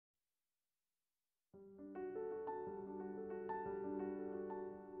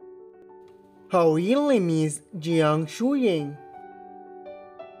Her real name is Jiang Shuying.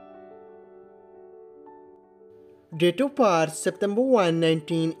 Date of birth September 1,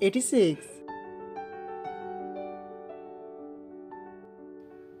 1986.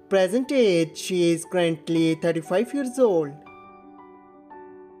 Present age, she is currently 35 years old.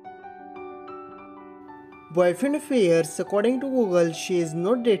 Boyfriend affairs, according to Google, she is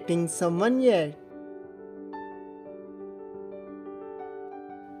not dating someone yet.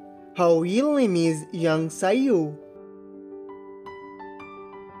 Her real name is Yang Sayu.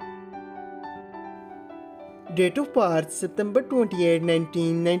 Date of birth September 28,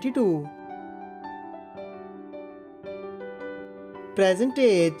 1992. Present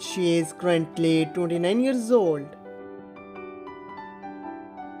age, she is currently 29 years old.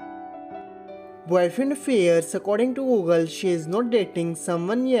 Boyfriend affairs, according to Google, she is not dating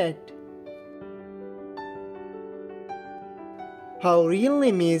someone yet. Her real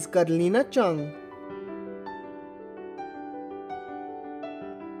name is Carolina Chung.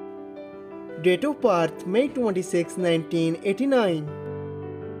 Date of birth May 26, 1989.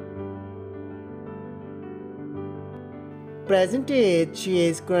 Present age, she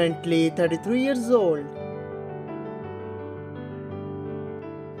is currently 33 years old.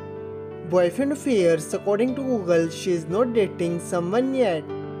 Boyfriend affairs, according to Google, she is not dating someone yet.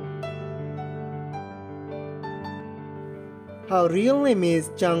 Her real name is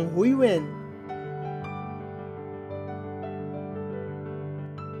Chang Hui Wen.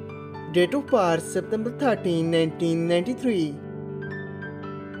 Date of birth September 13, 1993.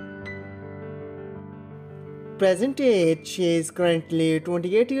 Present age, she is currently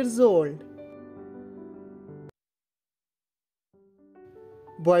 28 years old.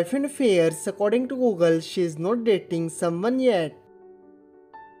 Boyfriend affairs, according to Google, she is not dating someone yet.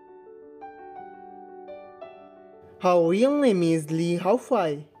 Her real name is Li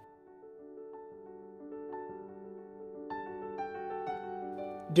Haofai.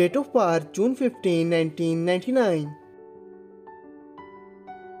 Date of birth June 15, 1999.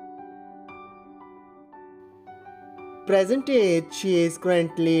 Present age, she is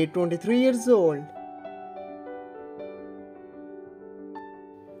currently 23 years old.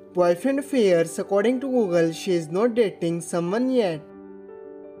 Boyfriend affairs, according to Google, she is not dating someone yet.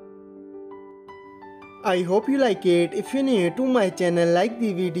 I hope you like it. If you're new to my channel, like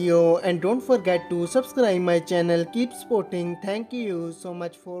the video and don't forget to subscribe my channel. Keep supporting. Thank you so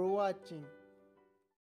much for watching.